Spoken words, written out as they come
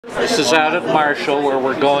This is out at Marshall where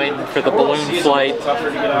we're going for the balloon flight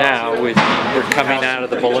now. We're coming out of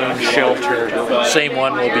the balloon shelter. Same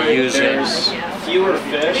one we'll be using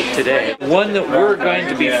today. The one that we're going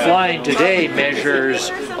to be flying today measures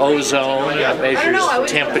ozone, it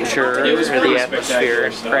measures temperature of the atmosphere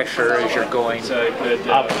and pressure as you're going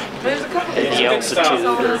up in the altitude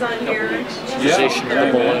or position of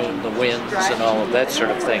the balloon, the winds and all of that sort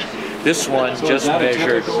of thing. This one just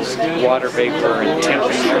measured water vapor and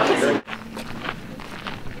temperature.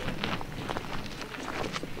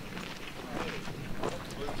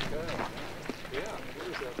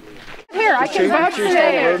 Here, I can vouch for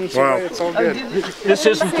that. Wow, it's all good. This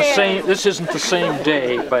isn't the same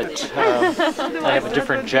day, but I have a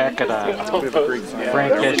different jacket on.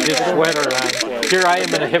 Frank has his sweater on. Here I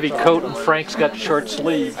am in a heavy coat, and Frank's got short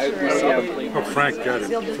sleeves. Oh, Frank got it.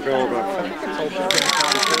 Forgot all about Frank.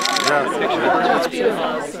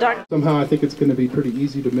 Somehow I think it's going to be pretty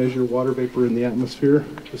easy to measure water vapor in the atmosphere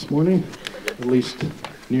this morning, at least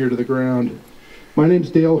near to the ground. My name's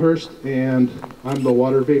Dale Hurst, and I'm the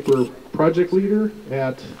water vapor project leader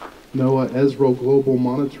at NOAA ESRO Global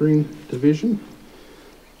Monitoring Division.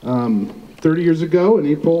 30 years ago, in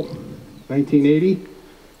April 1980,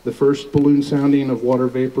 the first balloon sounding of water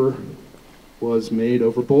vapor was made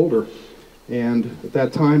over Boulder. And at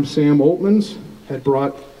that time, Sam Oltmans had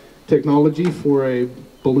brought technology for a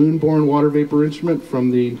balloon-borne water vapor instrument from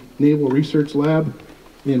the Naval Research Lab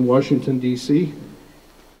in Washington, D.C.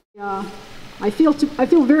 I feel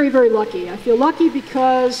very, very lucky. I feel lucky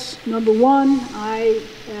because, number one, I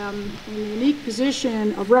am in the unique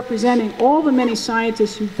position of representing all the many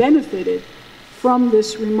scientists who benefited from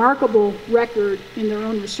this remarkable record in their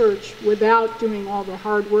own research without doing all the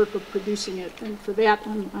hard work of producing it. And for that,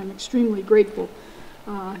 I'm extremely grateful.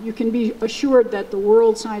 You can be assured that the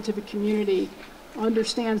world scientific community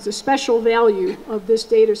understands the special value of this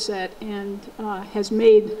data set and has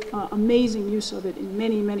made amazing use of it in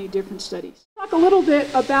many, many different studies. Talk a little bit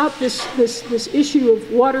about this issue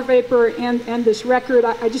of water vapor and this record.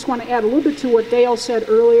 I just want to add a little bit to what Dale said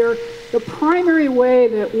earlier. The primary way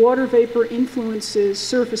that water vapor influences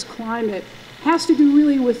surface climate has to do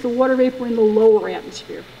really with the water vapor in the lower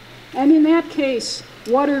atmosphere. And in that case,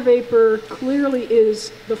 water vapor clearly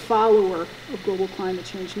is the follower of global climate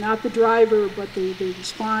change, not the driver, but the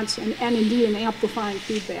response, and indeed an amplifying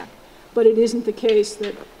feedback. But it isn't the case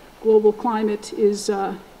that global climate is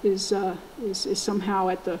somehow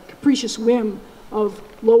at the capricious whim of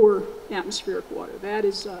lower atmospheric water. That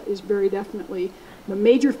is very definitely the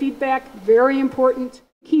major feedback, very important.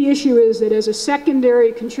 Key issue is that as a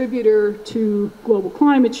secondary contributor to global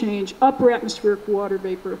climate change, upper atmospheric water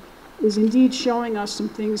vapor is indeed showing us some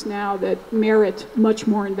things now that merit much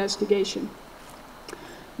more investigation.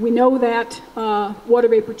 We know that water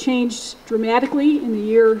vapor changed dramatically in the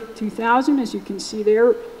year 2000, as you can see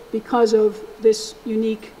there, because of this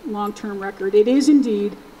unique long-term record. It is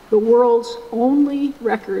indeed the world's only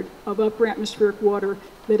record of upper atmospheric water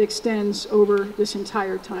that extends over this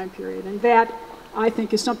entire time period. And that, I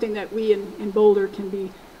think, is something that we in Boulder can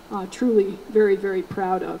be truly very, very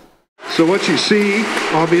proud of. So what you see,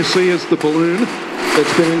 obviously, is the balloon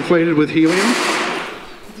that's been inflated with helium.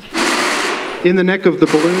 In the neck of the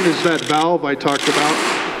balloon is that valve I talked about.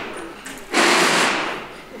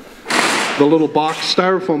 The little box,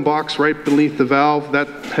 styrofoam box right beneath the valve, that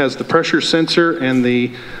has the pressure sensor and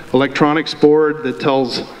the electronics board that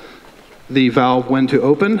tells the valve when to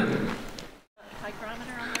open.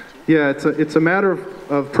 Yeah, it's a matter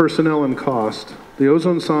of personnel and cost. The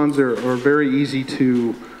ozone sondes are very easy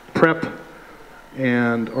to prep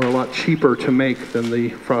and are a lot cheaper to make than the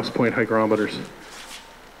frost point hygrometers.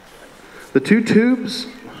 The two tubes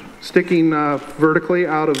sticking vertically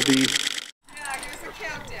out of the... Yeah, give us a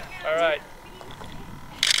countdown. All right.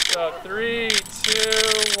 So 3, 2,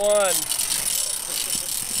 1.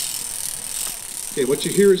 Okay, what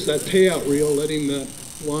you hear is that payout reel letting the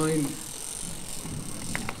line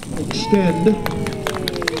extend.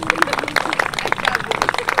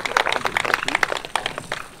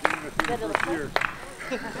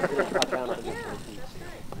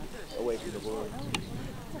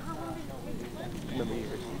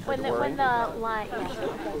 When the line,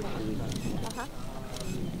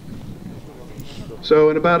 So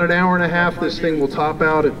in about an hour and a half, this thing will top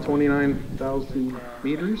out at 29,000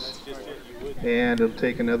 meters, and it'll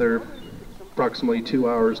take another approximately 2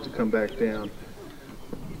 hours to come back down.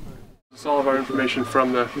 It's all of our information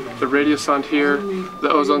from the radio sonde here, the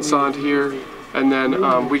ozone sonde here, and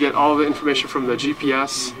then we get all of the information from the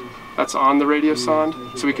GPS that's on the radio sonde,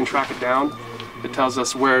 so we can track it down. It tells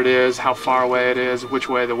us where it is, how far away it is, which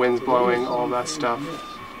way the wind's blowing, all that stuff.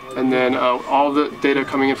 And then all the data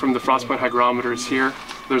coming in from the frost point hygrometer is here.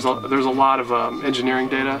 There's a lot of engineering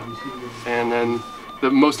data, and then the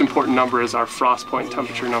most important number is our frost point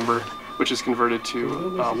temperature number, which is converted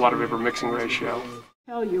to water vapor mixing ratio.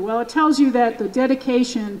 Well, it tells you that the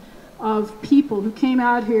dedication of people who came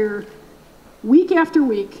out here week after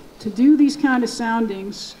week to do these kind of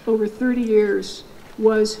soundings over 30 years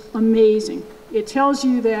was amazing. It tells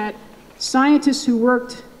you that scientists who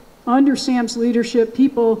worked under Sam's leadership,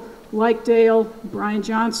 people like Dale, Brian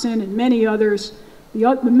Johnson, and many others,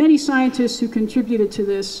 the many scientists who contributed to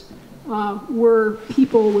this were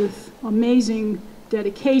people with amazing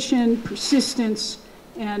dedication, persistence,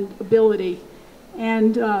 and ability.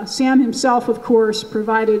 And Sam himself, of course,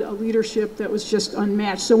 provided a leadership that was just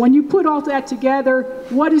unmatched. So when you put all that together,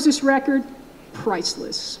 what is this record?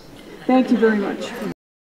 Priceless. Thank you very much.